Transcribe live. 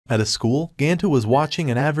At a school, Ganta was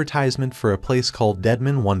watching an advertisement for a place called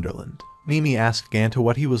Deadman Wonderland. Mimi asked Ganta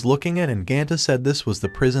what he was looking at, and Ganta said this was the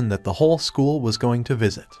prison that the whole school was going to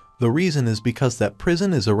visit. The reason is because that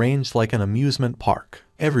prison is arranged like an amusement park.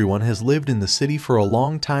 Everyone has lived in the city for a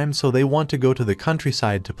long time, so they want to go to the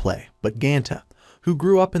countryside to play. But Ganta, who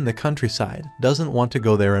grew up in the countryside, doesn't want to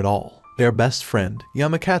go there at all. Their best friend,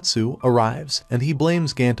 Yamakatsu, arrives, and he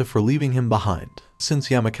blames Ganta for leaving him behind. Since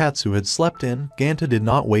Yamakatsu had slept in, Ganta did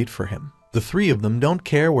not wait for him. The three of them don't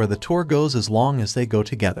care where the tour goes as long as they go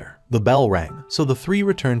together. The bell rang, so the three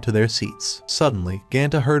returned to their seats. Suddenly,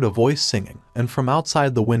 Ganta heard a voice singing, and from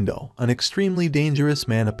outside the window, an extremely dangerous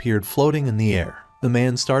man appeared floating in the air. The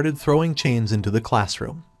man started throwing chains into the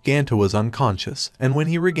classroom. Ganta was unconscious, and when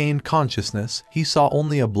he regained consciousness, he saw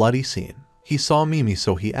only a bloody scene. He saw Mimi,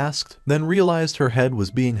 so he asked, then realized her head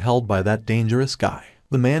was being held by that dangerous guy.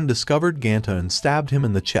 The man discovered Ganta and stabbed him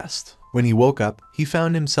in the chest. When he woke up, he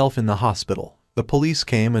found himself in the hospital. The police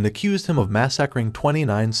came and accused him of massacring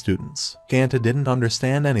 29 students. Ganta didn't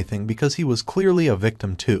understand anything because he was clearly a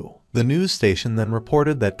victim too. The news station then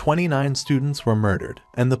reported that 29 students were murdered,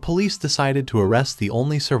 and the police decided to arrest the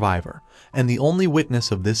only survivor and the only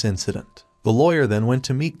witness of this incident. The lawyer then went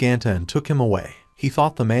to meet Ganta and took him away. He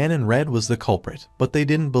thought the man in red was the culprit, but they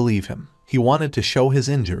didn't believe him. He wanted to show his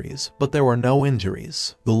injuries, but there were no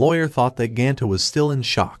injuries. The lawyer thought that Ganta was still in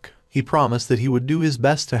shock. He promised that he would do his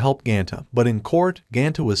best to help Ganta, but in court,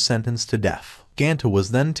 Ganta was sentenced to death. Ganta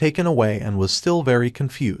was then taken away and was still very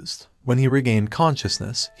confused. When he regained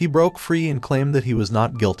consciousness, he broke free and claimed that he was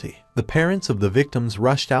not guilty. The parents of the victims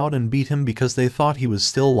rushed out and beat him because they thought he was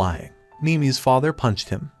still lying. Mimi's father punched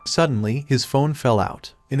him. Suddenly, his phone fell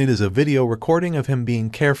out, and it is a video recording of him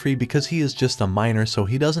being carefree because he is just a minor, so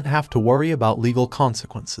he doesn't have to worry about legal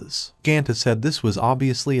consequences. Ganta said this was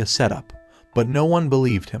obviously a setup, but no one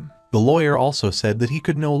believed him. The lawyer also said that he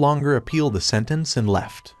could no longer appeal the sentence and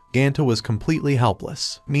left. Ganta was completely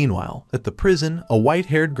helpless. Meanwhile, at the prison, a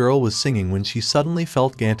white-haired girl was singing when she suddenly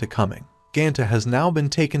felt Ganta coming. Ganta has now been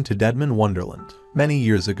taken to Deadman Wonderland. Many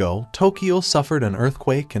years ago, Tokyo suffered an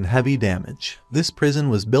earthquake and heavy damage. This prison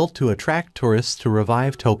was built to attract tourists to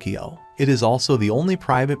revive Tokyo. It is also the only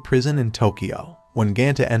private prison in Tokyo. When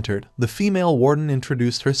Ganta entered, the female warden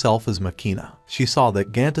introduced herself as Makina. She saw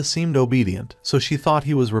that Ganta seemed obedient, so she thought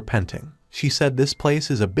he was repenting. She said this place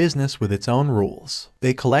is a business with its own rules.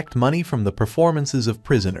 They collect money from the performances of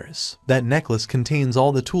prisoners. That necklace contains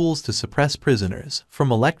all the tools to suppress prisoners, from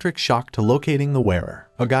electric shock to locating the wearer.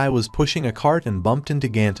 A guy was pushing a cart and bumped into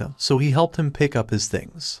Ganta, so he helped him pick up his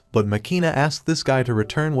things. But Makina asked this guy to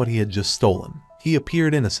return what he had just stolen. He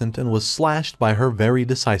appeared innocent and was slashed by her very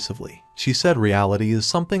decisively. She said reality is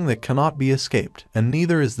something that cannot be escaped, and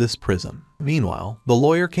neither is this prison. Meanwhile, the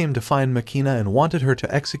lawyer came to find Makina and wanted her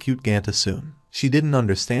to execute Ganta soon. She didn't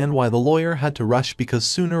understand why the lawyer had to rush because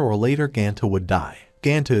sooner or later Ganta would die.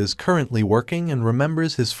 Ganta is currently working and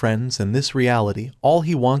remembers his friends, and this reality, all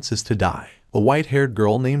he wants is to die. A white-haired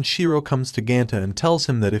girl named Shiro comes to Ganta and tells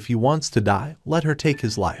him that if he wants to die, let her take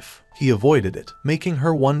his life. He avoided it, making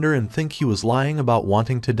her wonder and think he was lying about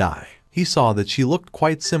wanting to die. He saw that she looked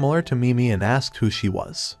quite similar to Mimi and asked who she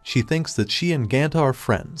was. She thinks that she and Ganta are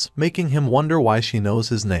friends, making him wonder why she knows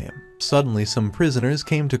his name. Suddenly some prisoners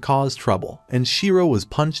came to cause trouble, and Shiro was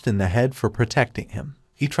punched in the head for protecting him.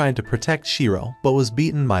 He tried to protect Shiro, but was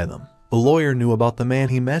beaten by them. The lawyer knew about the man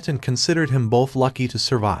he met and considered him both lucky to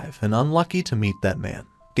survive and unlucky to meet that man.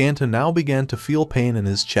 Ganta now began to feel pain in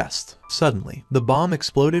his chest. Suddenly, the bomb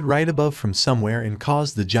exploded right above from somewhere and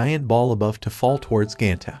caused the giant ball above to fall towards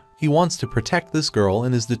Ganta. He wants to protect this girl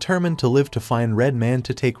and is determined to live to find Red Man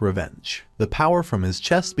to take revenge. The power from his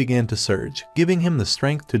chest began to surge, giving him the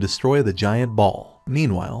strength to destroy the giant ball.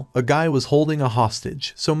 Meanwhile, a guy was holding a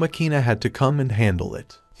hostage, so Makina had to come and handle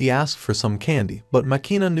it. He asked for some candy, but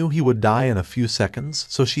Makina knew he would die in a few seconds,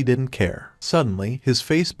 so she didn't care. Suddenly, his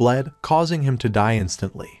face bled, causing him to die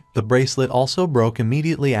instantly. The bracelet also broke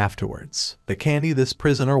immediately afterwards. The candy this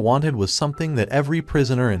prisoner wanted was something that every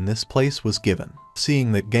prisoner in this place was given.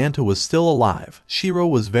 Seeing that Ganta was still alive, Shiro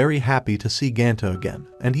was very happy to see Ganta again,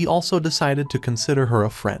 and he also decided to consider her a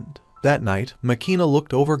friend. That night, Makina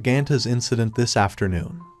looked over Ganta's incident this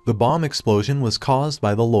afternoon. The bomb explosion was caused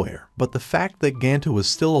by the lawyer, but the fact that Ganta was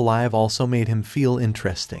still alive also made him feel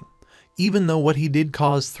interesting. Even though what he did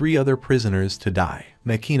caused 3 other prisoners to die,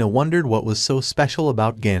 Makina wondered what was so special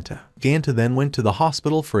about Ganta. Ganta then went to the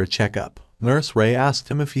hospital for a checkup. Nurse Ray asked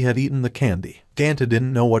him if he had eaten the candy. Ganta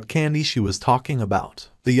didn't know what candy she was talking about.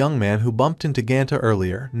 The young man who bumped into Ganta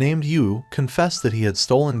earlier, named Yu, confessed that he had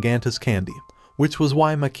stolen Ganta's candy, which was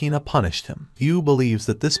why Makina punished him. Yu believes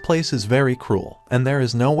that this place is very cruel, and there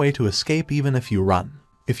is no way to escape even if you run.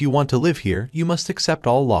 If you want to live here, you must accept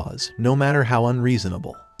all laws, no matter how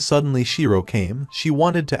unreasonable. Suddenly Shiro came. She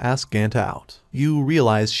wanted to ask Ganta out. You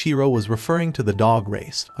realized Shiro was referring to the dog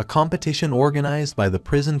race, a competition organized by the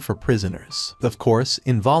prison for prisoners. Of course,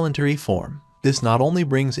 in voluntary form. This not only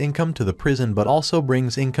brings income to the prison but also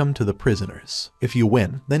brings income to the prisoners. If you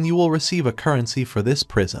win, then you will receive a currency for this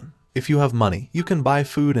prison. If you have money, you can buy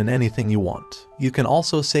food and anything you want. You can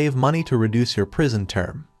also save money to reduce your prison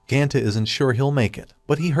term. Ganta isn't sure he'll make it,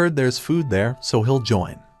 but he heard there's food there, so he'll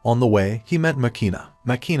join. On the way, he met Makina.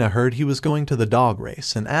 Makina heard he was going to the dog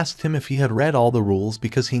race and asked him if he had read all the rules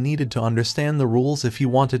because he needed to understand the rules if he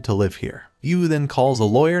wanted to live here. Yu then calls a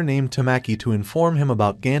lawyer named Tamaki to inform him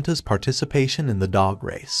about Ganta's participation in the dog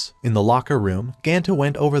race. In the locker room, Ganta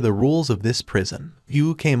went over the rules of this prison.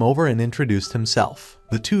 Yu came over and introduced himself.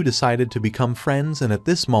 The two decided to become friends, and at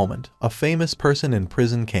this moment, a famous person in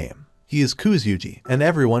prison came. He is Kuzuji, and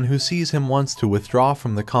everyone who sees him wants to withdraw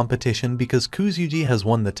from the competition because Kuzuji has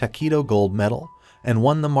won the Taekwondo gold medal and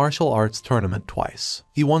won the martial arts tournament twice.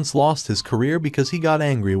 He once lost his career because he got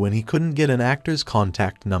angry when he couldn't get an actor's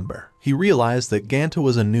contact number. He realized that Ganta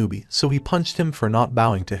was a newbie, so he punched him for not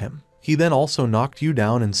bowing to him. He then also knocked Yu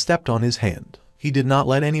down and stepped on his hand. He did not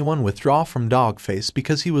let anyone withdraw from Dogface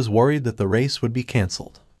because he was worried that the race would be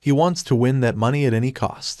cancelled. He wants to win that money at any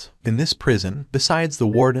cost. In this prison, besides the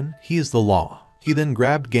warden, he is the law. He then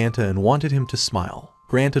grabbed Ganta and wanted him to smile.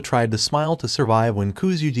 Ganta tried to smile to survive when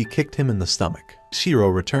Kuzuji kicked him in the stomach. Shiro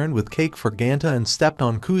returned with cake for Ganta and stepped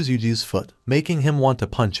on Kuzuji's foot, making him want to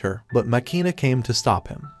punch her, but Makina came to stop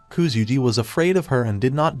him. Kuzuji was afraid of her and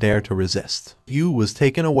did not dare to resist. Yu was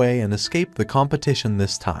taken away and escaped the competition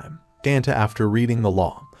this time. Ganta, after reading the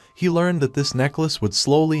law, he learned that this necklace would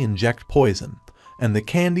slowly inject poison, and the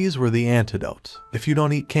candies were the antidote. If you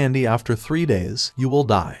don't eat candy after 3 days, you will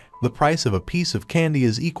die. The price of a piece of candy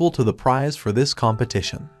is equal to the prize for this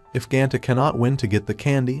competition. If Ganta cannot win to get the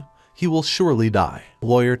candy, he will surely die.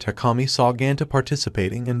 Lawyer Takami saw Ganta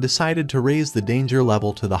participating and decided to raise the danger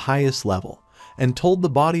level to the highest level, and told the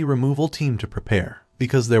body removal team to prepare.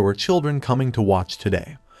 Because there were children coming to watch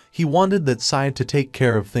today, he wanted that side to take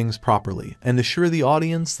care of things properly and assure the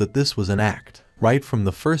audience that this was an act. Right from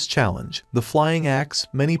the first challenge, the flying axe,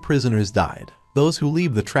 many prisoners died. Those who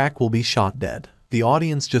leave the track will be shot dead. The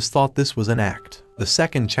audience just thought this was an act. The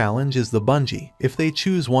second challenge is the bungee. If they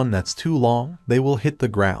choose one that's too long, they will hit the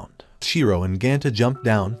ground. Shiro and Ganta jumped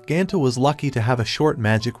down. Ganta was lucky to have a short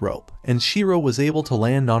magic rope, and Shiro was able to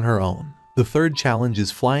land on her own. The third challenge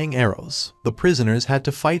is flying arrows. The prisoners had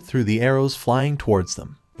to fight through the arrows flying towards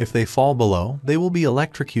them. If they fall below, they will be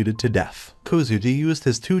electrocuted to death. Kuzuji used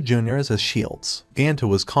his 2 juniors as shields. Ganta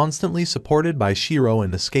was constantly supported by Shiro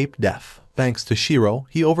and escaped death. Thanks to Shiro,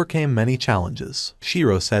 he overcame many challenges.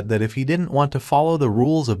 Shiro said that if he didn't want to follow the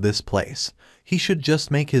rules of this place, he should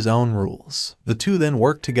just make his own rules. The two then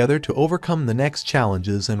worked together to overcome the next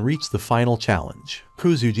challenges and reach the final challenge.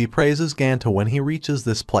 Kuzuji praises Ganta when he reaches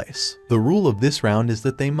this place. The rule of this round is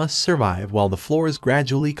that they must survive while the floors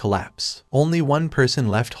gradually collapse. Only one person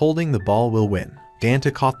left holding the ball will win.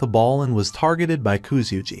 Ganta caught the ball and was targeted by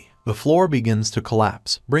Kuzuji. The floor begins to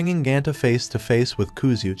collapse, bringing Ganta face to face with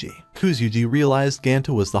Kuzuji. Kuzuji realized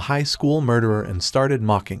Ganta was the high school murderer and started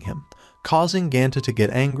mocking him, causing Ganta to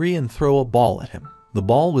get angry and throw a ball at him. The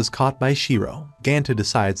ball was caught by Shiro. Ganta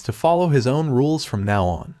decides to follow his own rules from now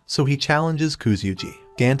on, so he challenges Kuzuji.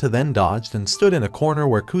 Ganta then dodged and stood in a corner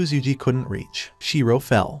where Kuzuji couldn't reach. Shiro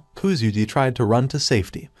fell. Kuzuji tried to run to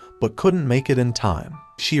safety, but couldn't make it in time.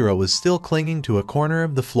 Shiro was still clinging to a corner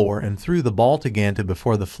of the floor and threw the ball to Ganta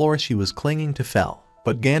before the floor she was clinging to fell.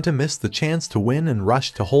 But Ganta missed the chance to win and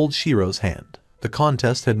rushed to hold Shiro's hand. The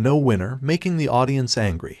contest had no winner, making the audience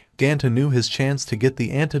angry. Ganta knew his chance to get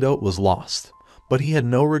the antidote was lost, but he had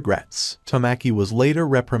no regrets. Tamaki was later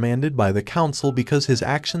reprimanded by the council because his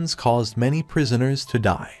actions caused many prisoners to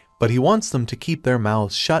die. But he wants them to keep their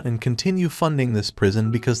mouths shut and continue funding this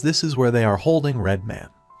prison because this is where they are holding Redman.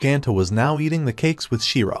 Ganta was now eating the cakes with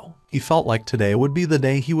Shiro. He felt like today would be the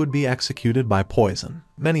day he would be executed by poison.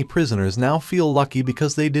 Many prisoners now feel lucky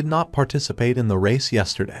because they did not participate in the race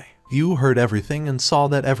yesterday. Yu heard everything and saw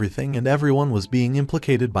that everything and everyone was being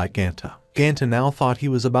implicated by Ganta. Ganta now thought he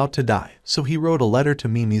was about to die, so he wrote a letter to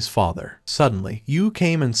Mimi's father. Suddenly, Yu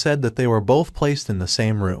came and said that they were both placed in the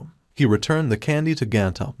same room. He returned the candy to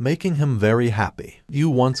Ganta, making him very happy. Yu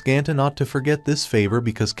wants Ganta not to forget this favor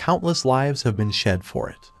because countless lives have been shed for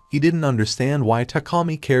it. He didn't understand why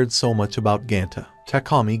Takami cared so much about Ganta.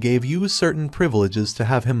 Takami gave Yu certain privileges to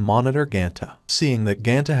have him monitor Ganta. Seeing that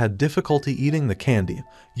Ganta had difficulty eating the candy,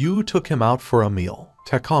 Yu took him out for a meal.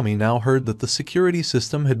 Takami now heard that the security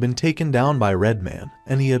system had been taken down by Redman,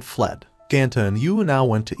 and he had fled. Ganta and Yu now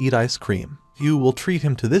went to eat ice cream. Yu will treat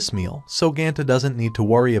him to this meal, so Ganta doesn't need to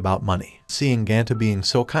worry about money. Seeing Ganta being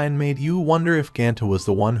so kind made Yu wonder if Ganta was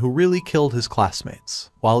the one who really killed his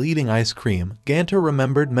classmates. While eating ice cream, Ganta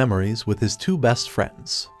remembered memories with his two best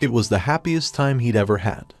friends. It was the happiest time he'd ever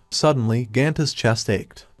had. Suddenly, Ganta's chest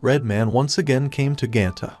ached. Redman once again came to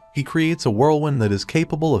Ganta. He creates a whirlwind that is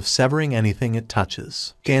capable of severing anything it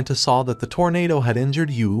touches. Ganta saw that the tornado had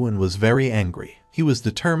injured Yu and was very angry. He was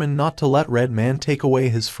determined not to let Redman take away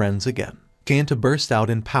his friends again. Ganta burst out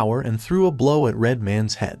in power and threw a blow at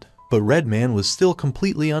Redman's head. But Redman was still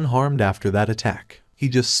completely unharmed after that attack. He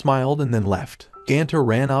just smiled and then left. Ganta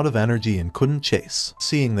ran out of energy and couldn't chase.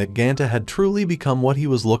 Seeing that Ganta had truly become what he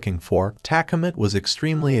was looking for, Takamet was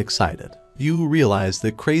extremely excited. Yu realized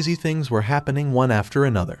that crazy things were happening one after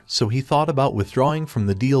another, so he thought about withdrawing from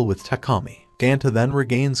the deal with Takami. Ganta then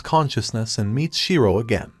regains consciousness and meets Shiro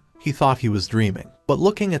again. He thought he was dreaming, but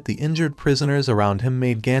looking at the injured prisoners around him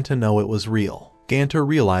made Ganta know it was real. Ganta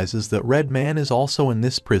realizes that Redman is also in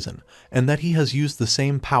this prison, and that he has used the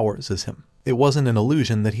same powers as him. It wasn't an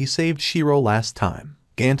illusion that he saved Shiro last time.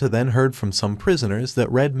 Ganta then heard from some prisoners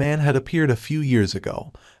that Redman had appeared a few years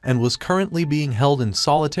ago, and was currently being held in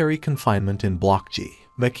solitary confinement in Block G.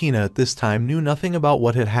 Makina at this time knew nothing about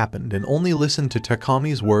what had happened and only listened to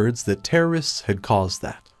Takami's words that terrorists had caused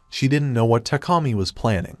that. She didn't know what Takami was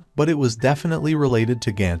planning, but it was definitely related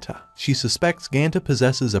to Ganta. She suspects Ganta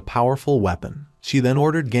possesses a powerful weapon. She then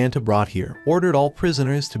ordered Ganta brought here, ordered all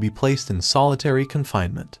prisoners to be placed in solitary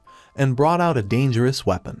confinement, and brought out a dangerous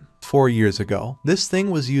weapon. 4 years ago, this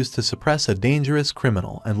thing was used to suppress a dangerous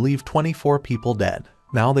criminal and leave 24 people dead.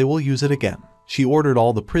 Now they will use it again. She ordered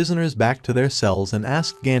all the prisoners back to their cells and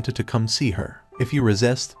asked Ganta to come see her. If you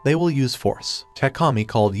resist, they will use force. Takami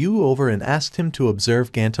called Yu over and asked him to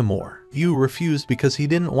observe Ganta more. Yu refused because he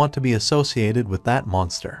didn't want to be associated with that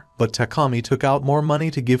monster. But Takami took out more money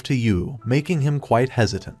to give to Yu, making him quite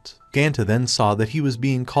hesitant. Ganta then saw that he was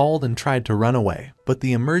being called and tried to run away, but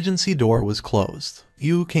the emergency door was closed.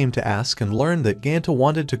 Yu came to ask and learned that Ganta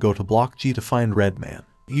wanted to go to Block G to find Redman.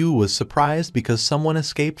 Yu was surprised because someone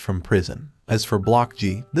escaped from prison. As for Block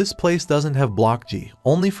G, this place doesn't have Block G.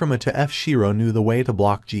 Only from it to F. Shiro knew the way to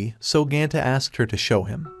Block G, so Ganta asked her to show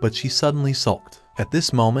him, but she suddenly sulked. At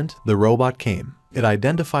this moment, the robot came. It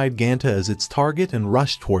identified Ganta as its target and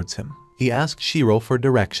rushed towards him. He asked Shiro for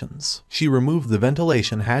directions. She removed the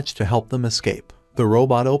ventilation hatch to help them escape. The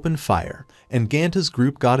robot opened fire, and Ganta's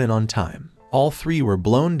group got in on time. All three were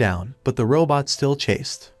blown down, but the robot still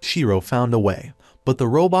chased. Shiro found a way, but the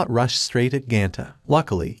robot rushed straight at Ganta.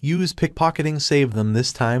 Luckily, Yu's pickpocketing saved them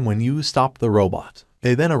this time when Yu stopped the robot.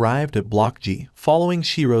 They then arrived at Block G, following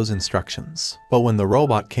Shiro's instructions. But when the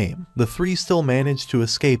robot came, the three still managed to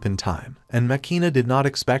escape in time, and Makina did not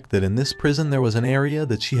expect that in this prison there was an area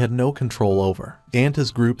that she had no control over.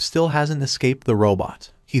 Ganta's group still hasn't escaped the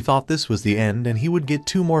robot. He thought this was the end and he would get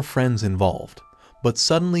 2 more friends involved. But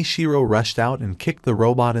suddenly Shiro rushed out and kicked the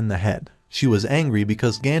robot in the head. She was angry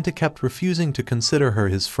because Ganta kept refusing to consider her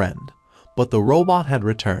his friend. But the robot had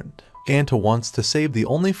returned. Ganta wants to save the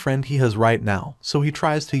only friend he has right now, so he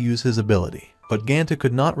tries to use his ability. But Ganta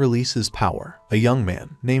could not release his power. A young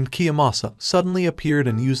man, named Kiyomasa, suddenly appeared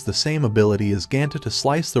and used the same ability as Ganta to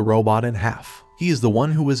slice the robot in half. He is the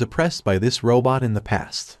one who was oppressed by this robot in the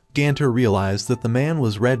past. Ganta realized that the man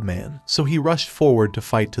was Redman, so he rushed forward to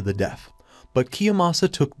fight to the death. But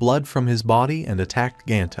Kiyomasa took blood from his body and attacked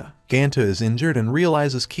Ganta. Ganta is injured and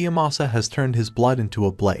realizes Kiyomasa has turned his blood into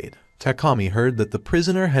a blade. Takami heard that the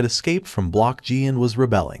prisoner had escaped from Block G and was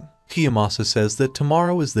rebelling. Kiyomasa says that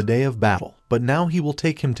tomorrow is the day of battle, but now he will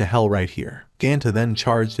take him to hell right here. Ganta then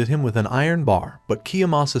charged at him with an iron bar, but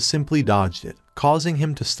Kiyomasa simply dodged it, causing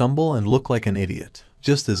him to stumble and look like an idiot.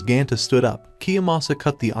 Just as Ganta stood up, Kiyomasa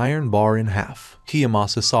cut the iron bar in half.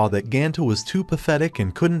 Kiyomasa saw that Ganta was too pathetic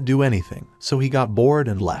and couldn't do anything, so he got bored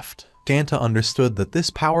and left. Ganta understood that this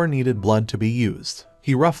power needed blood to be used.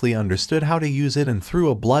 He roughly understood how to use it and threw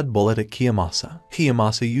a blood bullet at Kiyomasa.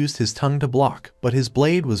 Kiyomasa used his tongue to block, but his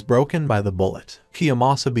blade was broken by the bullet.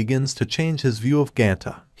 Kiyomasa begins to change his view of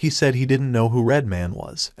Ganta. He said he didn't know who Redman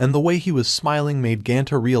was, and the way he was smiling made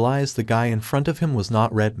Ganta realize the guy in front of him was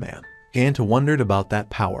not Redman. Ganta wondered about that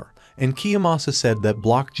power, and Kiyomasa said that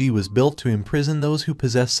Block G was built to imprison those who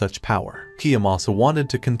possess such power. Kiyomasa wanted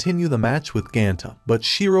to continue the match with Ganta, but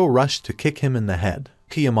Shiro rushed to kick him in the head.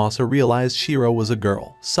 Kiyomasa realized Shiro was a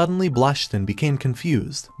girl, suddenly blushed and became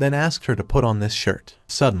confused, then asked her to put on this shirt.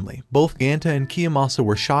 Suddenly, both Ganta and Kiyomasa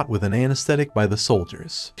were shot with an anesthetic by the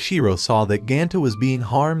soldiers. Shiro saw that Ganta was being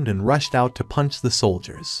harmed and rushed out to punch the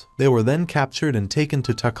soldiers. They were then captured and taken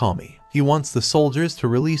to Takami. He wants the soldiers to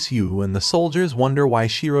release Yu, and the soldiers wonder why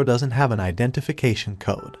Shiro doesn't have an identification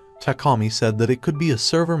code. Takami said that it could be a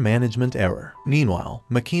server management error. Meanwhile,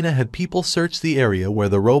 Makina had people search the area where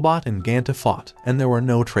the robot and Ganta fought, and there were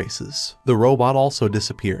no traces. The robot also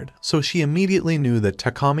disappeared, so she immediately knew that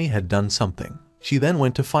Takami had done something. She then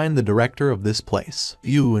went to find the director of this place.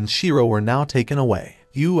 Yu and Shiro were now taken away.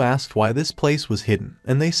 Yu asked why this place was hidden,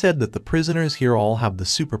 and they said that the prisoners here all have the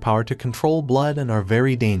superpower to control blood and are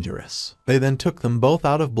very dangerous. They then took them both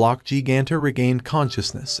out of Block G. Ganta regained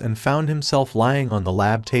consciousness and found himself lying on the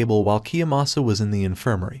lab table while Kiyomasa was in the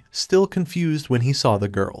infirmary, still confused when he saw the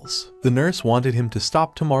girls. The nurse wanted him to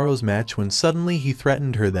stop tomorrow's match when suddenly he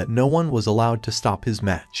threatened her that no one was allowed to stop his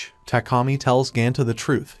match. Takami tells Ganta the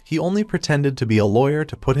truth. He only pretended to be a lawyer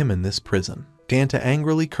to put him in this prison. Ganta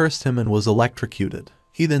angrily cursed him and was electrocuted.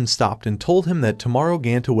 He then stopped and told him that tomorrow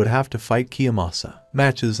Ganta would have to fight Kiyomasa.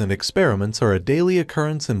 Matches and experiments are a daily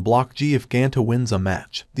occurrence in Block G. If Ganta wins a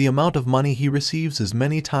match, the amount of money he receives is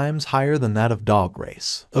many times higher than that of Dog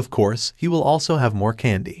Race. Of course, he will also have more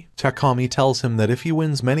candy. Takami tells him that if he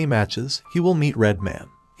wins many matches, he will meet Redman.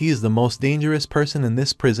 He is the most dangerous person in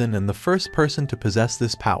this prison and the first person to possess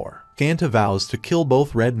this power. Ganta vows to kill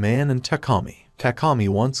both Redman and Takami. Takami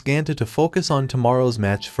wants Ganta to focus on tomorrow's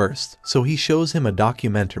match first, so he shows him a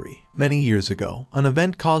documentary. Many years ago, an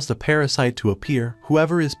event caused a parasite to appear.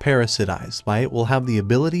 Whoever is parasitized by it will have the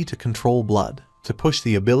ability to control blood. To push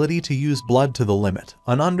the ability to use blood to the limit,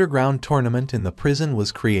 an underground tournament in the prison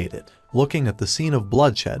was created. Looking at the scene of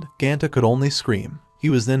bloodshed, Ganta could only scream. He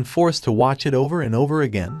was then forced to watch it over and over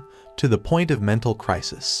again, to the point of mental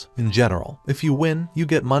crisis. In general, if you win, you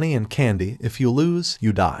get money and candy. If you lose,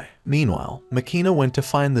 you die. Meanwhile, Makina went to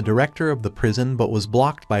find the director of the prison but was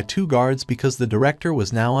blocked by 2 guards because the director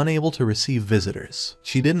was now unable to receive visitors.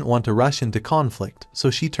 She didn't want to rush into conflict, so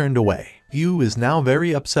she turned away. Yu is now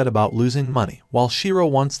very upset about losing money, while Shiro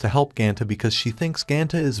wants to help Ganta because she thinks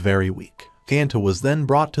Ganta is very weak. Ganta was then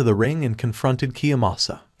brought to the ring and confronted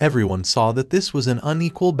Kiyomasa. Everyone saw that this was an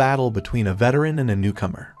unequal battle between a veteran and a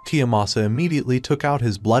newcomer. Kiyomasa immediately took out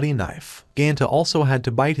his bloody knife. Ganta also had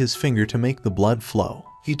to bite his finger to make the blood flow.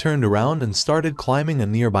 He turned around and started climbing a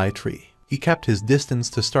nearby tree. He kept his distance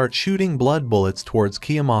to start shooting blood bullets towards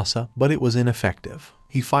Kiyomasa, but it was ineffective.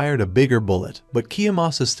 He fired a bigger bullet, but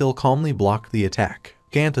Kiyomasa still calmly blocked the attack.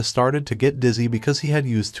 Ganta started to get dizzy because he had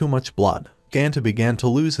used too much blood. Ganta began to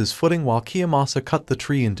lose his footing while Kiyomasa cut the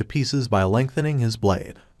tree into pieces by lengthening his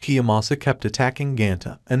blade. Kiyomasa kept attacking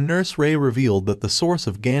Ganta, and Nurse Ray revealed that the source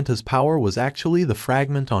of Ganta's power was actually the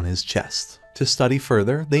fragment on his chest. To study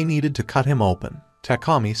further, they needed to cut him open.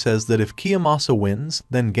 Takami says that if Kiyomasa wins,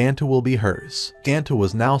 then Ganta will be hers. Ganta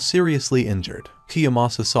was now seriously injured.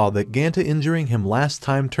 Kiyomasa saw that Ganta injuring him last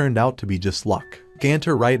time turned out to be just luck.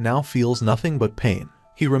 Ganta right now feels nothing but pain.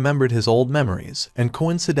 He remembered his old memories, and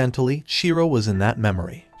coincidentally, Shiro was in that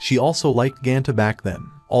memory. She also liked Ganta back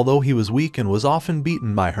then, although he was weak and was often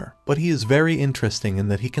beaten by her, but he is very interesting in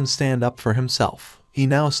that he can stand up for himself. He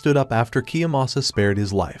now stood up after Kiyomasa spared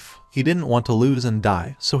his life. He didn't want to lose and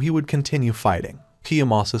die, so he would continue fighting.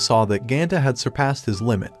 Kiyomasa saw that Ganta had surpassed his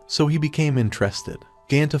limit, so he became interested.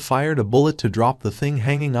 Ganta fired a bullet to drop the thing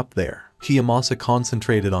hanging up there. Kiyomasa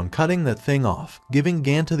concentrated on cutting that thing off, giving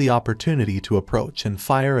Ganta the opportunity to approach and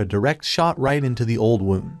fire a direct shot right into the old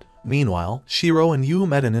wound. Meanwhile, Shiro and Yu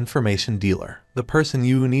met an information dealer. The person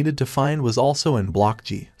Yu needed to find was also in Block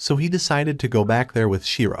G, so he decided to go back there with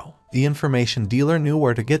Shiro. The information dealer knew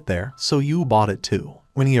where to get there, so Yu bought it too.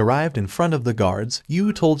 When he arrived in front of the guards,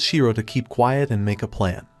 Yu told Shiro to keep quiet and make a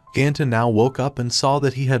plan. Ganta now woke up and saw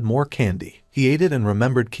that he had more candy. He ate it and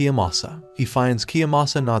remembered Kiyomasa. He finds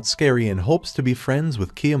Kiyomasa not scary and hopes to be friends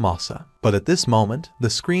with Kiyomasa. But at this moment, the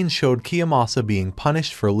screen showed Kiyomasa being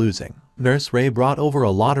punished for losing. Nurse Ray brought over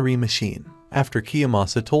a lottery machine. After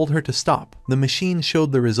Kiyomasa told her to stop, the machine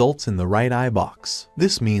showed the results in the right eye box.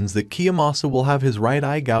 This means that Kiyomasa will have his right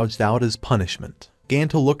eye gouged out as punishment.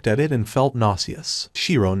 Ganta looked at it and felt nauseous.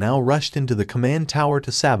 Shiro now rushed into the command tower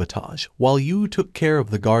to sabotage, while Yu took care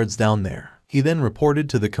of the guards down there. He then reported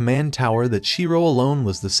to the command tower that Shiro alone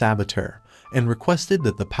was the saboteur, and requested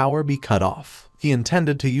that the power be cut off. He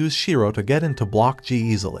intended to use Shiro to get into Block G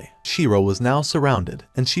easily. Shiro was now surrounded,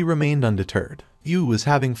 and she remained undeterred. Yu was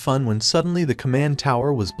having fun when suddenly the command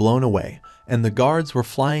tower was blown away, and the guards were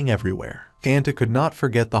flying everywhere. Ganta could not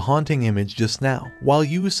forget the haunting image just now, while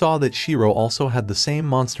Yu saw that Shiro also had the same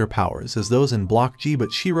monster powers as those in Block G,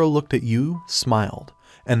 but Shiro looked at Yu, smiled,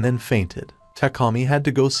 and then fainted. Takami had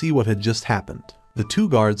to go see what had just happened. The two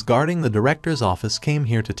guards guarding the director's office came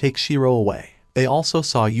here to take Shiro away. They also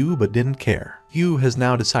saw Yu but didn't care. Yu has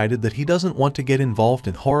now decided that he doesn't want to get involved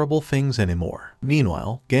in horrible things anymore.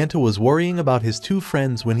 Meanwhile, Ganta was worrying about his two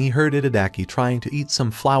friends when he heard Itadaki trying to eat some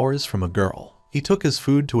flowers from a girl. He took his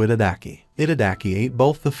food to Itadaki. Itadaki ate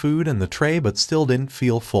both the food and the tray but still didn't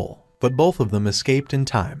feel full. But both of them escaped in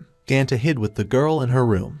time. Ganta hid with the girl in her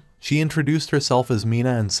room. She introduced herself as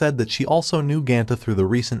Mina and said that she also knew Ganta through the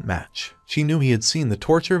recent match. She knew he had seen the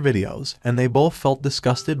torture videos, and they both felt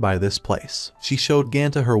disgusted by this place. She showed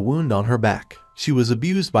Ganta her wound on her back. She was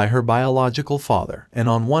abused by her biological father, and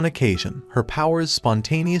on one occasion, her powers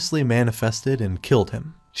spontaneously manifested and killed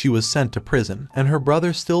him. She was sent to prison, and her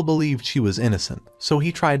brother still believed she was innocent, so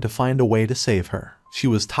he tried to find a way to save her. She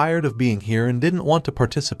was tired of being here and didn't want to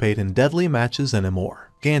participate in deadly matches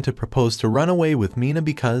anymore. Ganta proposed to run away with Mina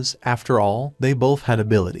because, after all, they both had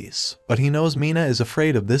abilities. But he knows Mina is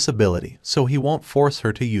afraid of this ability, so he won't force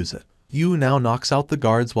her to use it. Yu now knocks out the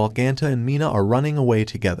guards while Ganta and Mina are running away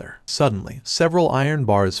together. Suddenly, several iron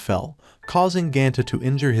bars fell, causing Ganta to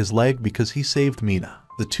injure his leg because he saved Mina.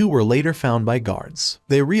 The two were later found by guards.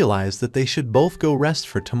 They realized that they should both go rest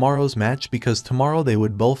for tomorrow's match because tomorrow they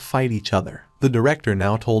would both fight each other. The director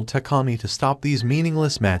now told Takami to stop these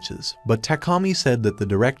meaningless matches, but Takami said that the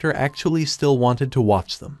director actually still wanted to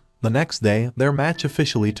watch them. The next day, their match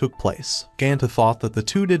officially took place. Ganta thought that the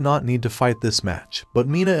two did not need to fight this match, but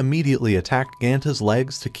Mina immediately attacked Ganta's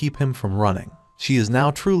legs to keep him from running. She is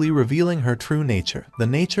now truly revealing her true nature, the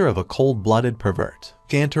nature of a cold-blooded pervert.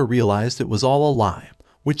 Ganta realized it was all a lie,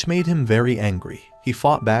 which made him very angry. He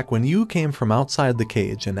fought back when Yu came from outside the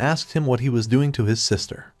cage and asked him what he was doing to his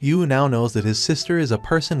sister. Yu now knows that his sister is a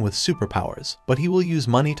person with superpowers, but he will use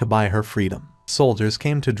money to buy her freedom. Soldiers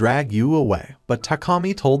came to drag Yu away, but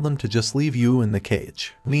Takami told them to just leave Yu in the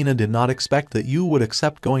cage. Mina did not expect that Yu would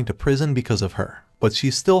accept going to prison because of her, but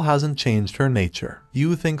she still hasn't changed her nature.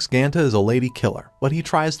 Yu thinks Ganta is a lady killer, but he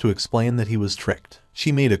tries to explain that he was tricked.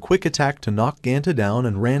 She made a quick attack to knock Ganta down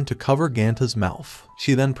and ran to cover Ganta's mouth.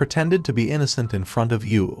 She then pretended to be innocent in front of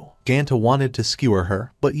Yu. Ganta wanted to skewer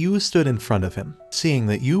her, but Yu stood in front of him. Seeing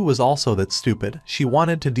that Yu was also that stupid, she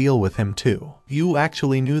wanted to deal with him too. Yu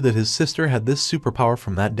actually knew that his sister had this superpower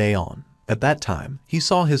from that day on. At that time, he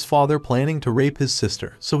saw his father planning to rape his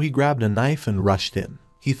sister, so he grabbed a knife and rushed in.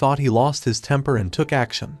 He thought he lost his temper and took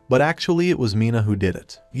action, but actually it was Mina who did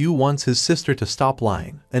it. Yu wants his sister to stop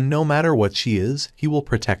lying, and no matter what she is, he will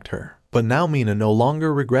protect her. But now Mina no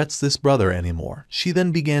longer regrets this brother anymore. She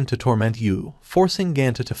then began to torment Yu, forcing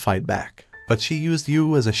Ganta to fight back. But she used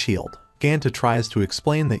Yu as a shield. Ganta tries to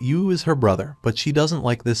explain that Yu is her brother, but she doesn't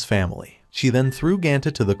like this family. She then threw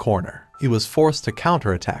Ganta to the corner. He was forced to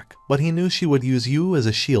counterattack, but he knew she would use Yu as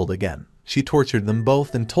a shield again. She tortured them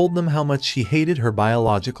both and told them how much she hated her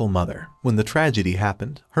biological mother. When the tragedy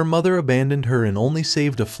happened, her mother abandoned her and only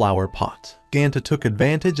saved a flower pot. Ganta took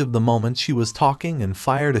advantage of the moment she was talking and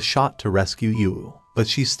fired a shot to rescue Yu. But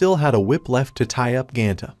she still had a whip left to tie up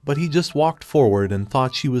Ganta, but he just walked forward and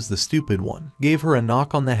thought she was the stupid one, gave her a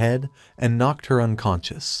knock on the head, and knocked her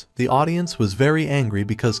unconscious. The audience was very angry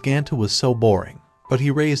because Ganta was so boring, but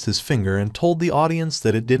he raised his finger and told the audience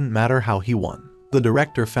that it didn't matter how he won. The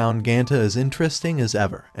director found Ganta as interesting as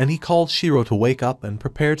ever, and he called Shiro to wake up and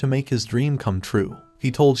prepare to make his dream come true.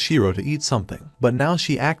 He told Shiro to eat something, but now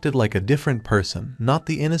she acted like a different person, not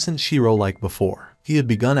the innocent Shiro like before. He had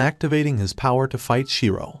begun activating his power to fight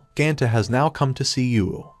Shiro. Ganta has now come to see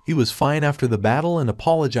Yu. He was fine after the battle and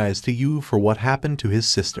apologized to Yu for what happened to his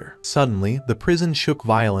sister. Suddenly, the prison shook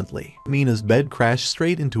violently. Mina's bed crashed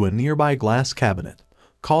straight into a nearby glass cabinet,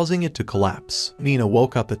 causing it to collapse. Mina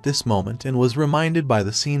woke up at this moment and was reminded by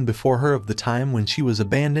the scene before her of the time when she was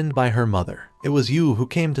abandoned by her mother. It was Yu who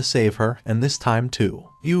came to save her, and this time too.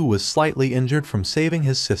 Yu was slightly injured from saving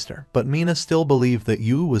his sister, but Mina still believed that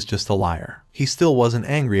Yu was just a liar. He still wasn't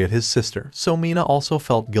angry at his sister, so Mina also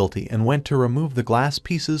felt guilty and went to remove the glass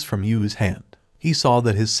pieces from Yu's hand. He saw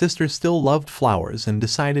that his sister still loved flowers and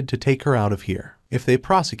decided to take her out of here. If they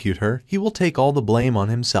prosecute her, he will take all the blame on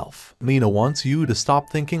himself. Mina wants Yu to stop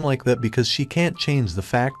thinking like that because she can't change the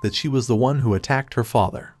fact that she was the one who attacked her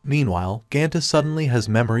father. Meanwhile, Ganta suddenly has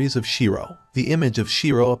memories of Shiro. The image of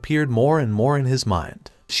Shiro appeared more and more in his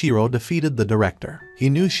mind. Shiro defeated the director. He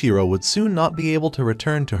knew Shiro would soon not be able to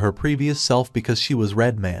return to her previous self because she was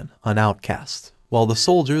Red Man, an outcast. While the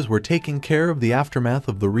soldiers were taking care of the aftermath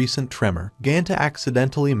of the recent tremor, Ganta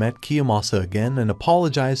accidentally met Kiyomasa again and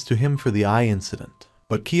apologized to him for the eye incident.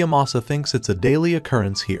 But Kiyomasa thinks it's a daily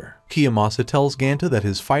occurrence here. Kiyomasa tells Ganta that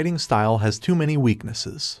his fighting style has too many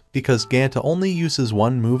weaknesses, because Ganta only uses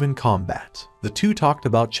one move in combat. The two talked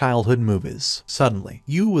about childhood movies. Suddenly,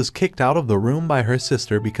 Yu was kicked out of the room by her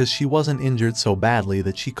sister because she wasn't injured so badly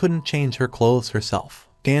that she couldn't change her clothes herself.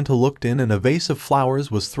 Ganta looked in and a vase of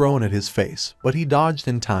flowers was thrown at his face, but he dodged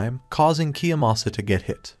in time, causing Kiyomasa to get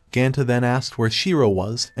hit. Ganta then asked where Shiro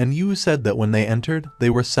was, and Yu said that when they entered,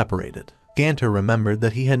 they were separated. Ganta remembered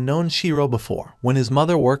that he had known Shiro before, when his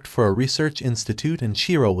mother worked for a research institute and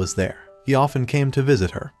Shiro was there. He often came to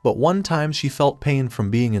visit her, but one time she felt pain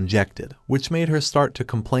from being injected, which made her start to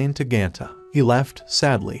complain to Ganta. He left,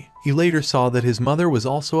 sadly. He later saw that his mother was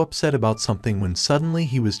also upset about something when suddenly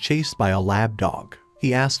he was chased by a lab dog.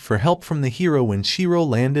 He asked for help from the hero when Shiro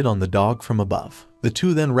landed on the dog from above. The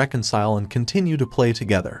two then reconcile and continue to play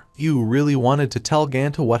together. Yu really wanted to tell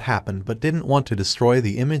Ganta what happened but didn't want to destroy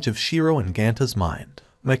the image of Shiro in Ganta's mind.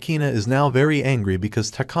 Makina is now very angry because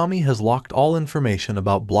Takami has locked all information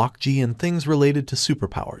about Block G and things related to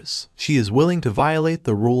superpowers. She is willing to violate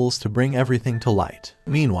the rules to bring everything to light.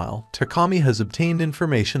 Meanwhile, Takami has obtained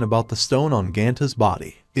information about the stone on Ganta's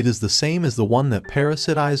body. It is the same as the one that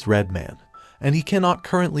parasitized Redman, and he cannot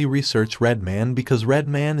currently research Redman because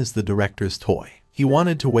Redman is the director's toy. He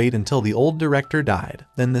wanted to wait until the old director died,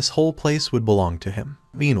 then this whole place would belong to him.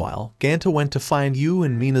 Meanwhile, Ganta went to find Yu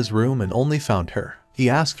in Mina's room and only found her. He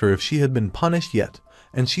asked her if she had been punished yet,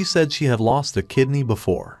 and she said she had lost a kidney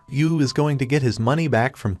before. Yu is going to get his money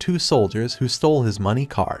back from two soldiers who stole his money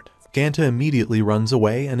card. Ganta immediately runs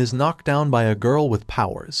away and is knocked down by a girl with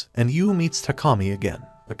powers, and Yu meets Takami again.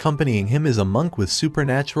 Accompanying him is a monk with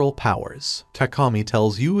supernatural powers. Takami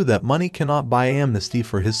tells Yu that money cannot buy amnesty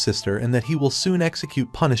for his sister and that he will soon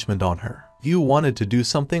execute punishment on her. Yu wanted to do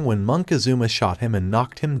something when Monk Azuma shot him and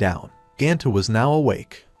knocked him down. Ganta was now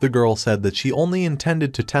awake. The girl said that she only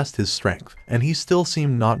intended to test his strength, and he still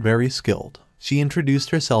seemed not very skilled. She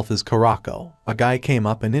introduced herself as Karako. A guy came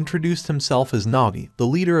up and introduced himself as Nagi, the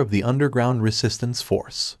leader of the underground resistance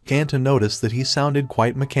force. Ganta noticed that he sounded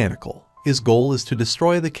quite mechanical. His goal is to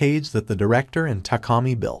destroy the cage that the director and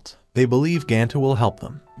Takami built. They believe Ganta will help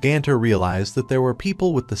them. Ganta realized that there were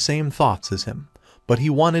people with the same thoughts as him, but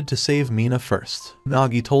he wanted to save Mina first.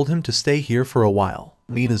 Nagi told him to stay here for a while.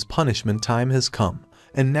 Mina's punishment time has come,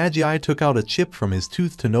 and Nagiai took out a chip from his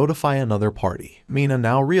tooth to notify another party. Mina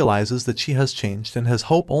now realizes that she has changed and has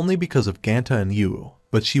hope only because of Ganta and Yu,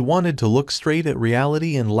 but she wanted to look straight at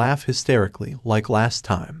reality and laugh hysterically like last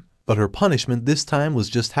time. But her punishment this time was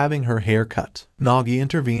just having her hair cut. Nagi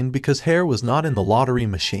intervened because hair was not in the lottery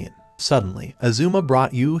machine. Suddenly, Azuma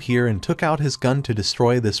brought Yu here and took out his gun to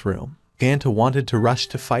destroy this room. Ganta wanted to rush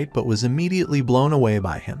to fight but was immediately blown away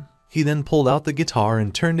by him. He then pulled out the guitar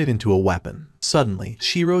and turned it into a weapon. Suddenly,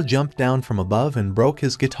 Shiro jumped down from above and broke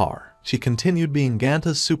his guitar. She continued being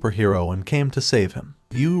Ganta's superhero and came to save him.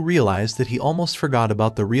 Yu realized that he almost forgot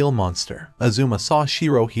about the real monster. Azuma saw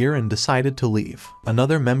Shiro here and decided to leave.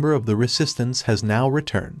 Another member of the resistance has now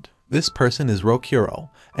returned. This person is Rokuro,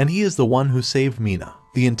 and he is the one who saved Mina.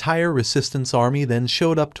 The entire resistance army then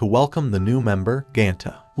showed up to welcome the new member,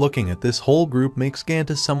 Ganta. Looking at this whole group makes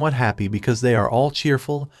Ganta somewhat happy because they are all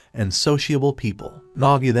cheerful and sociable people.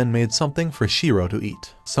 Nagi then made something for Shiro to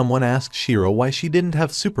eat. Someone asked Shiro why she didn't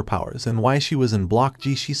have superpowers and why she was in Block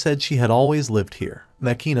G. She said she had always lived here.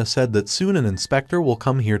 Makina said that soon an inspector will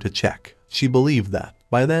come here to check. She believed that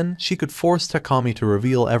by then she could force Takami to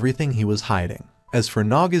reveal everything he was hiding. As for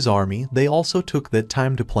Nagi's army, they also took that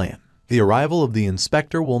time to plan. The arrival of the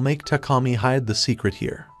inspector will make Takami hide the secret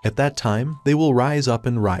here. At that time, they will rise up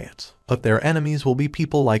and riot. But their enemies will be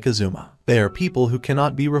people like Azuma. They are people who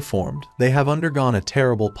cannot be reformed, they have undergone a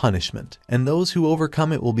terrible punishment, and those who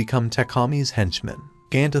overcome it will become Takami's henchmen.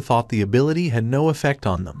 Ganta thought the ability had no effect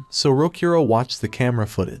on them, so Rokuro watched the camera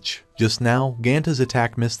footage. Just now, Ganta's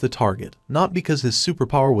attack missed the target, not because his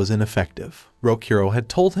superpower was ineffective. Rokuro had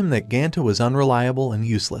told him that Ganta was unreliable and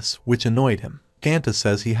useless, which annoyed him. Ganta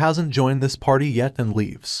says he hasn't joined this party yet and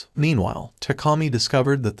leaves. Meanwhile, Takami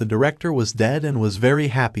discovered that the director was dead and was very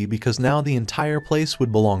happy because now the entire place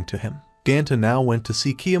would belong to him. Ganta now went to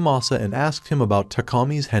see Kiyomasa and asked him about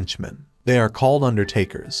Takami's henchmen. They are called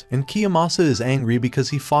Undertakers, and Kiyomasa is angry because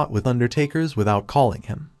he fought with Undertakers without calling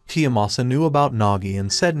him. Kiyomasa knew about Nagi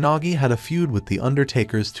and said Nagi had a feud with the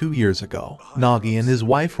Undertakers 2 years ago. Nagi and his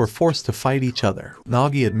wife were forced to fight each other.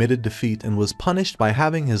 Nagi admitted defeat and was punished by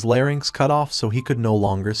having his larynx cut off so he could no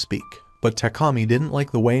longer speak. But Takami didn't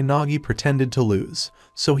like the way Nagi pretended to lose,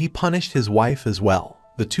 so he punished his wife as well.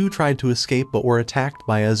 The two tried to escape but were attacked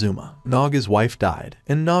by Azuma. Nagi's wife died,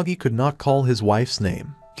 and Nagi could not call his wife's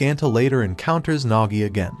name. Ganta later encounters Nagi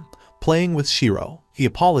again, playing with Shiro. He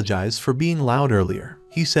apologized for being loud earlier.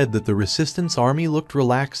 He said that the resistance army looked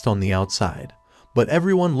relaxed on the outside, but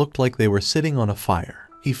everyone looked like they were sitting on a fire.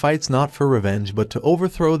 He fights not for revenge but to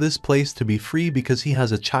overthrow this place to be free because he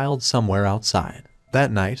has a child somewhere outside.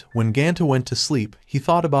 That night, when Ganta went to sleep, he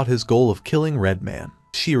thought about his goal of killing Redman.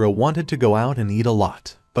 Shiro wanted to go out and eat a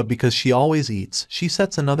lot, but because she always eats, she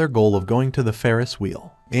sets another goal of going to the Ferris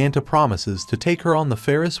wheel. Ganta promises to take her on the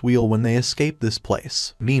Ferris wheel when they escape this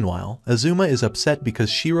place. Meanwhile, Azuma is upset because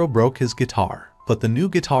Shiro broke his guitar. But the new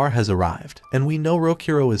guitar has arrived, and we know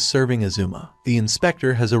Rokuro is serving Azuma. The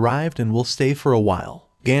inspector has arrived and will stay for a while.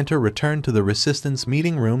 Ganta returned to the resistance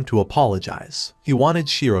meeting room to apologize. He wanted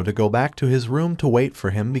Shiro to go back to his room to wait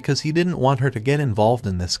for him because he didn't want her to get involved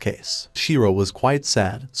in this case. Shiro was quite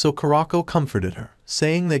sad, so Kurako comforted her,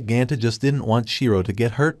 saying that Ganta just didn't want Shiro to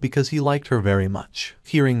get hurt because he liked her very much.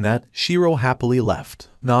 Hearing that, Shiro happily left.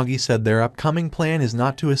 Nagi said their upcoming plan is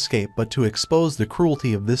not to escape but to expose the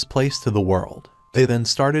cruelty of this place to the world. They then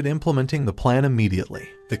started implementing the plan immediately.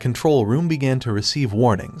 The control room began to receive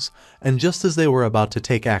warnings, and just as they were about to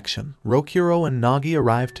take action, Rokuro and Nagi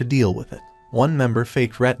arrived to deal with it. One member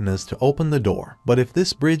faked retinas to open the door, but if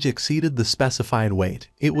this bridge exceeded the specified weight,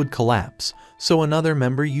 it would collapse, so another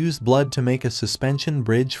member used blood to make a suspension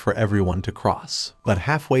bridge for everyone to cross. But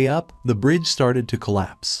halfway up, the bridge started to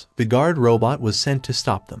collapse. The guard robot was sent to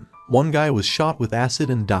stop them. One guy was shot with acid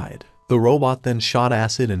and died. The robot then shot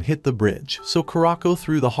acid and hit the bridge, so Kurako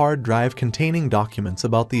threw the hard drive containing documents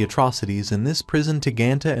about the atrocities in this prison to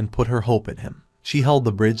Ganta and put her hope in him. She held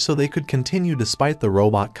the bridge so they could continue despite the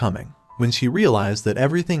robot coming. When she realized that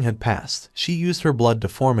everything had passed, she used her blood to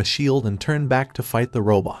form a shield and turned back to fight the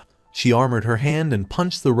robot. She armored her hand and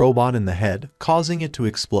punched the robot in the head, causing it to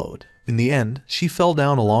explode. In the end, she fell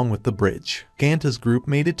down along with the bridge. Ganta's group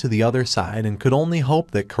made it to the other side and could only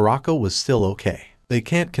hope that Kurako was still okay. They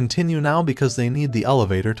can't continue now because they need the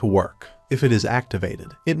elevator to work. If it is activated,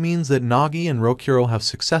 it means that Nagi and Rokuro have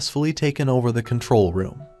successfully taken over the control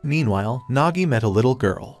room. Meanwhile, Nagi met a little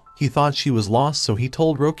girl. He thought she was lost, so he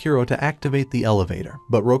told Rokuro to activate the elevator,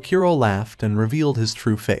 but Rokuro laughed and revealed his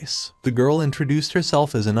true face. The girl introduced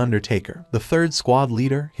herself as an Undertaker, the third squad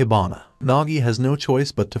leader, Hibana. Nagi has no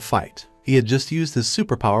choice but to fight. He had just used his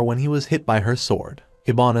superpower when he was hit by her sword.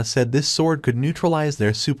 Hibana said this sword could neutralize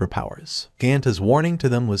their superpowers. Ganta's warning to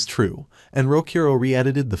them was true, and Rokuro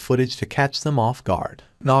re-edited the footage to catch them off guard.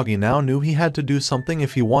 Nagi now knew he had to do something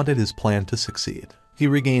if he wanted his plan to succeed. He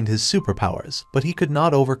regained his superpowers, but he could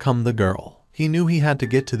not overcome the girl. He knew he had to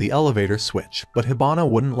get to the elevator switch, but Hibana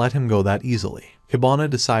wouldn't let him go that easily. Hibana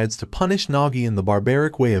decides to punish Nagi in the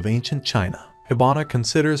barbaric way of ancient China. Hibana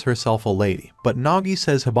considers herself a lady, but Nagi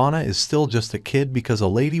says Hibana is still just a kid because a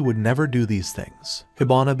lady would never do these things.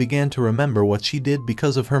 Hibana began to remember what she did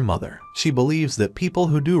because of her mother. She believes that people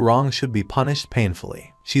who do wrong should be punished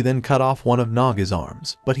painfully. She then cut off one of Nagi's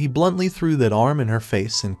arms, but he bluntly threw that arm in her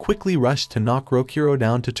face and quickly rushed to knock Rokuro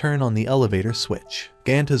down to turn on the elevator switch.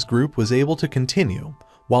 Ganta's group was able to continue,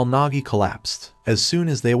 while Nagi collapsed. As soon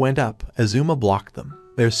as they went up, Azuma blocked them.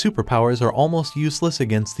 Their superpowers are almost useless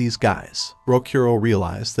against these guys. Rokuro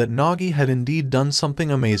realized that Nagi had indeed done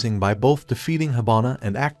something amazing by both defeating Hibana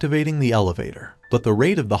and activating the elevator. But the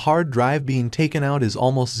rate of the hard drive being taken out is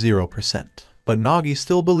almost 0%. But Nagi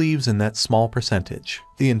still believes in that small percentage.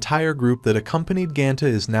 The entire group that accompanied Ganta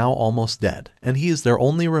is now almost dead, and he is their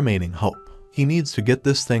only remaining hope. He needs to get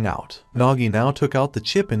this thing out. Nagi now took out the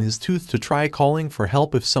chip in his tooth to try calling for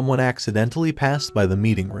help if someone accidentally passed by the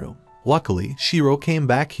meeting room. Luckily, Shiro came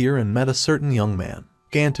back here and met a certain young man.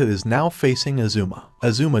 Ganta is now facing Azuma.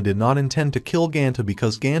 Azuma did not intend to kill Ganta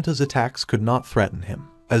because Ganta's attacks could not threaten him.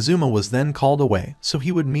 Azuma was then called away, so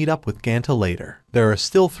he would meet up with Ganta later. There are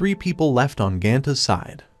still 3 people left on Ganta's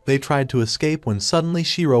side. They tried to escape when suddenly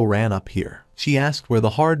Shiro ran up here. She asked where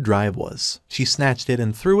the hard drive was. She snatched it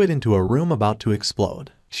and threw it into a room about to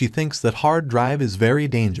explode. She thinks that hard drive is very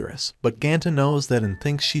dangerous, but Ganta knows that and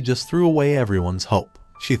thinks she just threw away everyone's hope.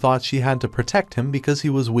 She thought she had to protect him because he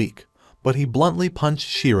was weak, but he bluntly punched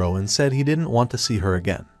Shiro and said he didn't want to see her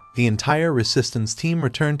again. The entire resistance team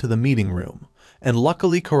returned to the meeting room, and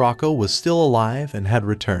luckily Kurako was still alive and had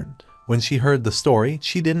returned. When she heard the story,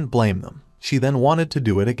 she didn't blame them. She then wanted to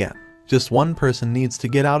do it again. Just one person needs to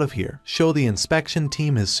get out of here, show the inspection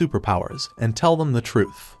team his superpowers, and tell them the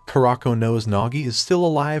truth. Kurako knows Nagi is still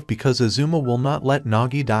alive because Azuma will not let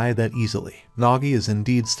Nagi die that easily. Nagi is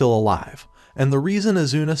indeed still alive, and the reason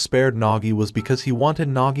Azuna spared Nagi was because he wanted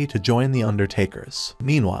Nagi to join the Undertakers.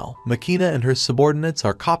 Meanwhile, Makina and her subordinates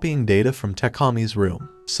are copying data from Takami's room.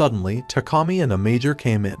 Suddenly, Takami and a major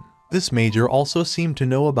came in. This major also seemed to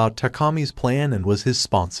know about Takami's plan and was his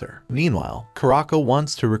sponsor. Meanwhile, Kurako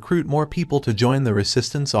wants to recruit more people to join the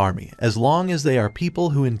resistance army, as long as they are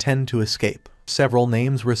people who intend to escape. Several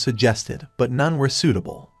names were suggested, but none were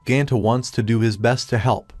suitable. Ganta wants to do his best to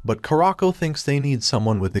help, but Kurako thinks they need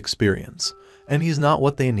someone with experience, and he's not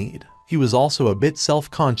what they need. He was also a bit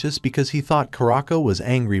self-conscious because he thought Kurako was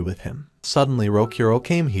angry with him. Suddenly Rokuro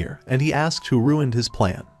came here, and he asked who ruined his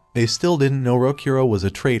plan. They still didn't know Rokuro was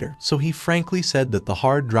a traitor, so he frankly said that the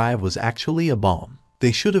hard drive was actually a bomb.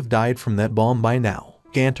 They should have died from that bomb by now.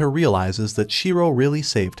 Ganta realizes that Shiro really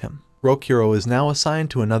saved him. Rokuro is now assigned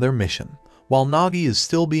to another mission, while Nagi is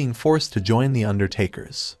still being forced to join the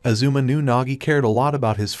Undertakers. Azuma knew Nagi cared a lot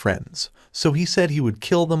about his friends, so he said he would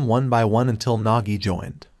kill them one by one until Nagi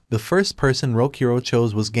joined. The first person Rokuro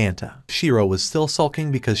chose was Ganta. Shiro was still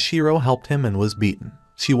sulking because Shiro helped him and was beaten.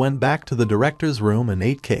 She went back to the director's room and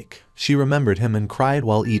ate cake. She remembered him and cried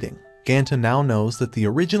while eating. Ganta now knows that the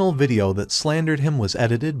original video that slandered him was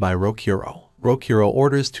edited by Rokuro. Rokuro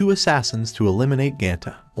orders 2 assassins to eliminate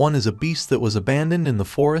Ganta. One is a beast that was abandoned in the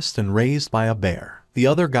forest and raised by a bear. The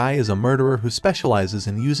other guy is a murderer who specializes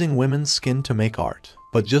in using women's skin to make art.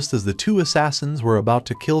 But just as the 2 assassins were about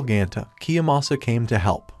to kill Ganta, Kiyomasa came to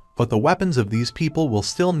help. But the weapons of these people will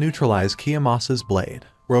still neutralize Kiyomasa's blade.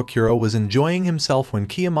 Rokuro was enjoying himself when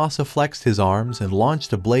Kiyomasa flexed his arms and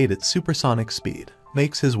launched a blade at supersonic speed,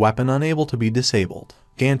 makes his weapon unable to be disabled.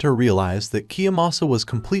 Ganta realized that Kiyomasa was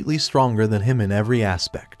completely stronger than him in every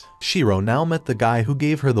aspect. Shiro now met the guy who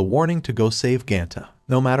gave her the warning to go save Ganta.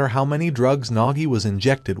 No matter how many drugs Nagi was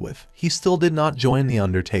injected with, he still did not join the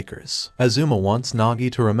Undertakers. Azuma wants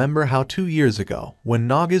Nagi to remember how 2 years ago, when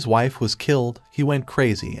Nagi's wife was killed, he went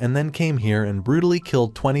crazy and then came here and brutally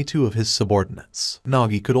killed 22 of his subordinates.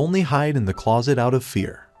 Nagi could only hide in the closet out of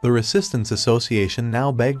fear. The Resistance Association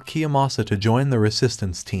now begged Kiyomasa to join the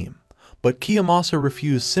Resistance team, but Kiyomasa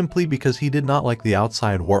refused simply because he did not like the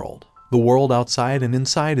outside world. The world outside and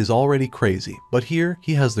inside is already crazy, but here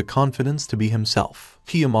he has the confidence to be himself.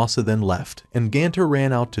 Kiyomasa then left, and Ganta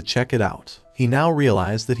ran out to check it out. He now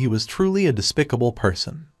realized that he was truly a despicable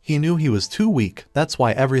person. He knew he was too weak, that's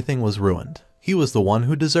why everything was ruined. He was the one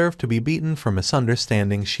who deserved to be beaten for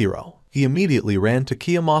misunderstanding Shiro. He immediately ran to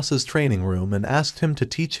Kiyomasa's training room and asked him to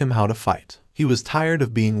teach him how to fight. He was tired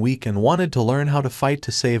of being weak and wanted to learn how to fight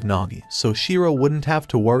to save Nagi, so Shiro wouldn't have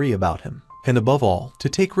to worry about him. And above all, to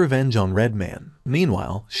take revenge on Redman.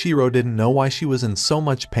 Meanwhile, Shiro didn't know why she was in so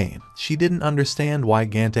much pain. She didn't understand why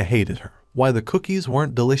Ganta hated her, why the cookies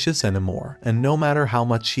weren't delicious anymore, and no matter how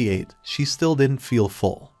much she ate, she still didn't feel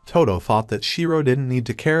full. Todo thought that Shiro didn't need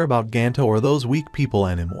to care about Ganta or those weak people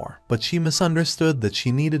anymore, but she misunderstood that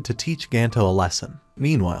she needed to teach Ganta a lesson.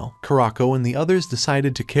 Meanwhile, Kurako and the others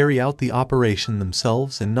decided to carry out the operation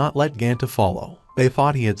themselves and not let Ganta follow. They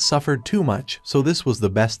thought he had suffered too much, so this was the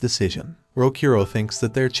best decision. Rokuro thinks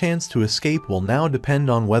that their chance to escape will now depend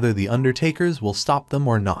on whether the Undertakers will stop them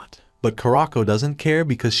or not. But Kurako doesn't care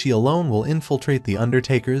because she alone will infiltrate the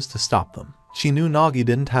Undertakers to stop them. She knew Nagi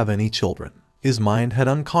didn't have any children. His mind had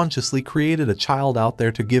unconsciously created a child out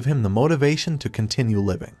there to give him the motivation to continue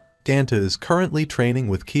living. Ganta is currently training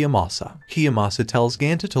with Kiyomasa. Kiyomasa tells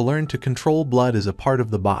Ganta to learn to control blood as a part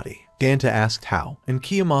of the body. Ganta asked how, and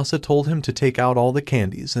Kiyomasa told him to take out all the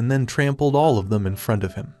candies and then trampled all of them in front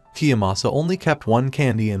of him. Kiyomasa only kept one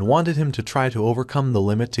candy and wanted him to try to overcome the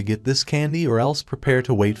limit to get this candy or else prepare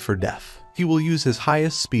to wait for death. He will use his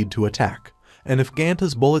highest speed to attack, and if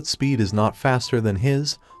Ganta's bullet speed is not faster than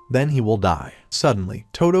his, then he will die. Suddenly,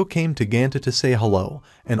 Todo came to Ganta to say hello,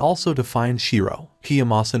 and also to find Shiro.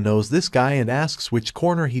 Kiyomasa knows this guy and asks which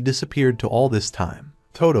corner he disappeared to all this time.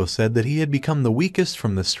 Todo said that he had become the weakest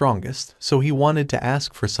from the strongest, so he wanted to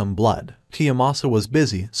ask for some blood. Kiyomasa was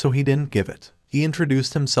busy, so he didn't give it. He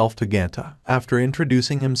introduced himself to Ganta. After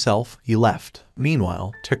introducing himself, he left.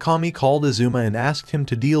 Meanwhile, Takami called Azuma and asked him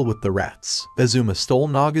to deal with the rats. Azuma stole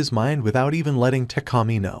Naga's mind without even letting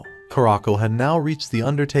Takami know. Kurako had now reached the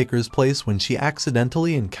Undertaker's place when she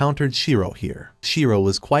accidentally encountered Shiro here. Shiro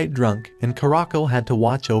was quite drunk, and Kurako had to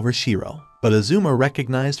watch over Shiro. But Azuma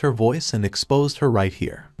recognized her voice and exposed her right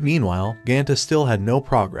here. Meanwhile, Ganta still had no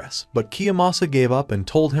progress, but Kiyomasa gave up and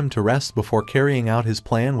told him to rest before carrying out his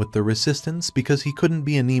plan with the resistance because he couldn't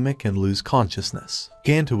be anemic and lose consciousness.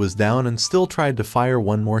 Ganta was down and still tried to fire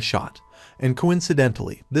one more shot, And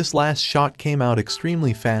coincidentally, this last shot came out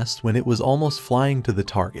extremely fast when it was almost flying to the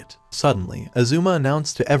target. Suddenly, Azuma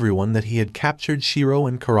announced to everyone that he had captured Shiro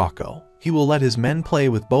and Kurako. He will let his men play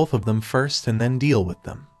with both of them first and then deal with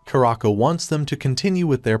them. Kurako wants them to continue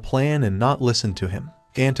with their plan and not listen to him.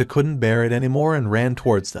 Ganta couldn't bear it anymore and ran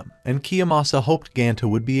towards them, and Kiyomasa hoped Ganta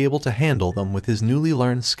would be able to handle them with his newly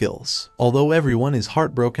learned skills. Although everyone is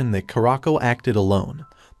heartbroken that Kurako acted alone,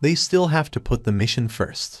 they still have to put the mission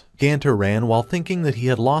first. Ganta ran while thinking that he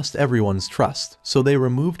had lost everyone's trust, so they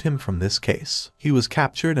removed him from this case. He was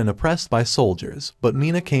captured and oppressed by soldiers, but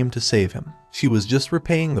Mina came to save him. She was just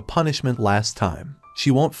repaying the punishment last time.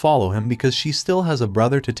 She won't follow him because she still has a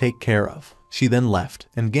brother to take care of. She then left,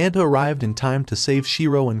 and Ganta arrived in time to save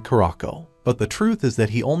Shiro and Kurako. But the truth is that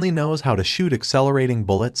he only knows how to shoot accelerating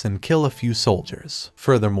bullets and kill a few soldiers.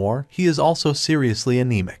 Furthermore, he is also seriously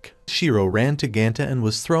anemic. Shiro ran to Ganta and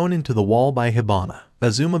was thrown into the wall by Hibana.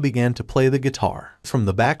 Azuma began to play the guitar. From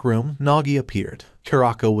the back room, Nagi appeared.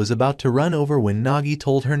 Kurako was about to run over when Nagi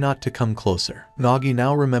told her not to come closer. Nagi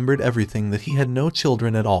now remembered everything, that he had no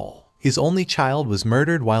children at all. His only child was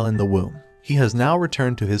murdered while in the womb. He has now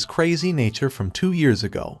returned to his crazy nature from 2 years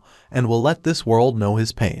ago, and will let this world know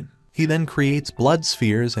his pain. He then creates blood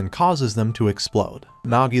spheres and causes them to explode.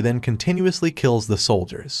 Nagi then continuously kills the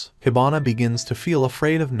soldiers. Hibana begins to feel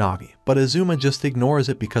afraid of Nagi, but Azuma just ignores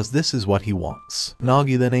it because this is what he wants.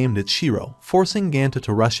 Nagi then aimed at Shiro, forcing Ganta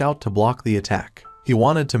to rush out to block the attack. He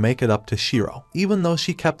wanted to make it up to Shiro, even though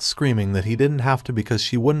she kept screaming that he didn't have to because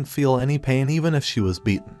she wouldn't feel any pain even if she was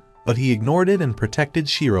beaten. But he ignored it and protected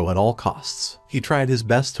Shiro at all costs. He tried his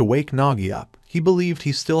best to wake Nagi up. He believed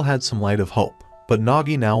he still had some light of hope. But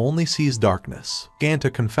Nagi now only sees darkness.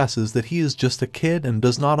 Ganta confesses that he is just a kid and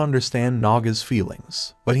does not understand Naga's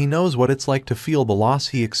feelings. But he knows what it's like to feel the loss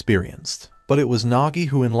he experienced. But it was Nagi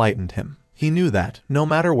who enlightened him. He knew that, no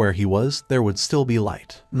matter where he was, there would still be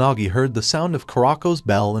light. Nagi heard the sound of Kurako's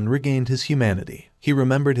bell and regained his humanity. He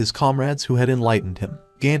remembered his comrades who had enlightened him.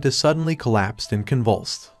 Ganta suddenly collapsed and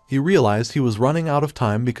convulsed. He realized he was running out of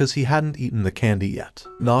time because he hadn't eaten the candy yet.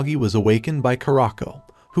 Nagi was awakened by Kurako,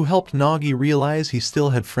 who helped Nagi realize he still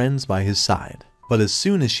had friends by his side. But as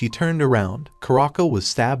soon as she turned around, Kurako was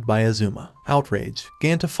stabbed by Azuma. Outraged,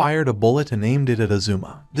 Ganta fired a bullet and aimed it at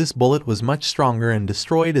Azuma. This bullet was much stronger and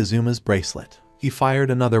destroyed Azuma's bracelet. He fired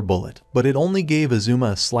another bullet, but it only gave Azuma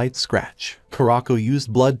a slight scratch. Kurako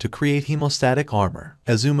used blood to create hemostatic armor.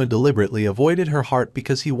 Azuma deliberately avoided her heart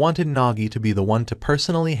because he wanted Nagi to be the one to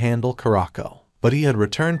personally handle Kurako. But he had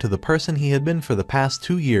returned to the person he had been for the past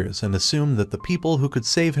 2 years and assumed that the people who could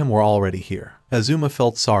save him were already here. Azuma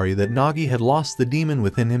felt sorry that Nagi had lost the demon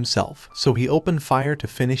within himself, so he opened fire to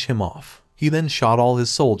finish him off. He then shot all his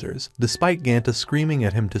soldiers, despite Ganta screaming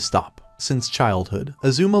at him to stop. Since childhood,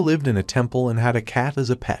 Azuma lived in a temple and had a cat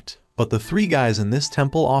as a pet. But the 3 guys in this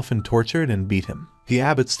temple often tortured and beat him. The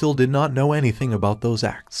abbot still did not know anything about those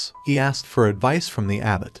acts. He asked for advice from the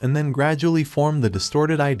abbot and then gradually formed the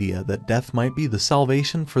distorted idea that death might be the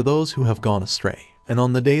salvation for those who have gone astray. And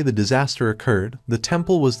on the day the disaster occurred, the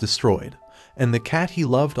temple was destroyed, and the cat he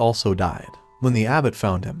loved also died. When the abbot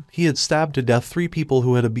found him, he had stabbed to death 3 people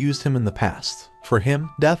who had abused him in the past. For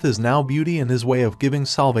him, death is now beauty and his way of giving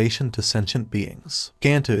salvation to sentient beings.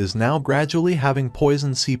 Ganta is now gradually having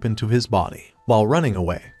poison seep into his body. While running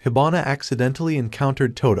away, Hibana accidentally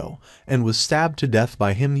encountered Todo and was stabbed to death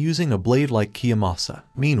by him using a blade like Kiyomasa.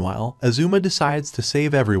 Meanwhile, Azuma decides to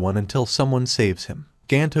save everyone until someone saves him.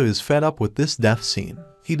 Ganta is fed up with this death scene.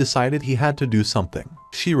 He decided he had to do something.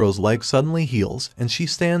 Shiro's leg suddenly heals and she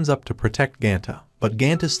stands up to protect Ganta. But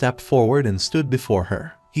Ganta stepped forward and stood before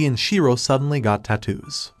her. He and Shiro suddenly got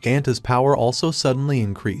tattoos. Ganta's power also suddenly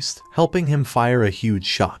increased, helping him fire a huge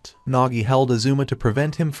shot. Nagi held Azuma to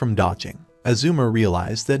prevent him from dodging. Azuma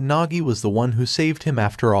realized that Nagi was the one who saved him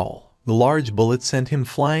after all. The large bullet sent him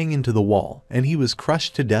flying into the wall, and he was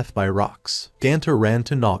crushed to death by rocks. Ganta ran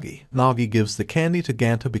to Nagi. Nagi gives the candy to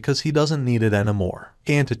Ganta because he doesn't need it anymore.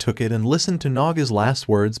 Ganta took it and listened to Nagi's last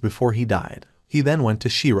words before he died. He then went to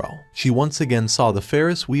Shiro. She once again saw the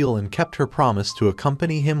Ferris wheel and kept her promise to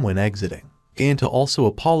accompany him when exiting. Ganta also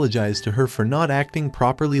apologized to her for not acting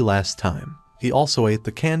properly last time. He also ate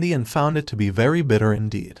the candy and found it to be very bitter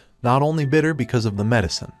indeed. Not only bitter because of the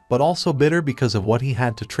medicine, but also bitter because of what he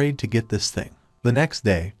had to trade to get this thing. The next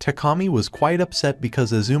day, Takami was quite upset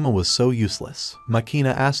because Azuma was so useless.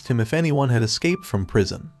 Makina asked him if anyone had escaped from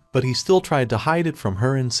prison, but he still tried to hide it from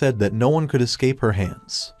her and said that no one could escape her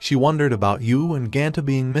hands. She wondered about Yu and Ganta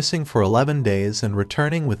being missing for 11 days and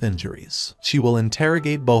returning with injuries. She will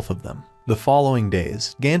interrogate both of them. The following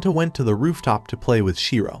days, Ganta went to the rooftop to play with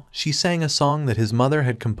Shiro. She sang a song that his mother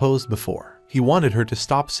had composed before. He wanted her to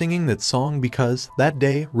stop singing that song because, that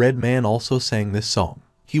day, Redman also sang this song.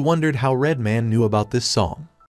 He wondered how Redman knew about this song.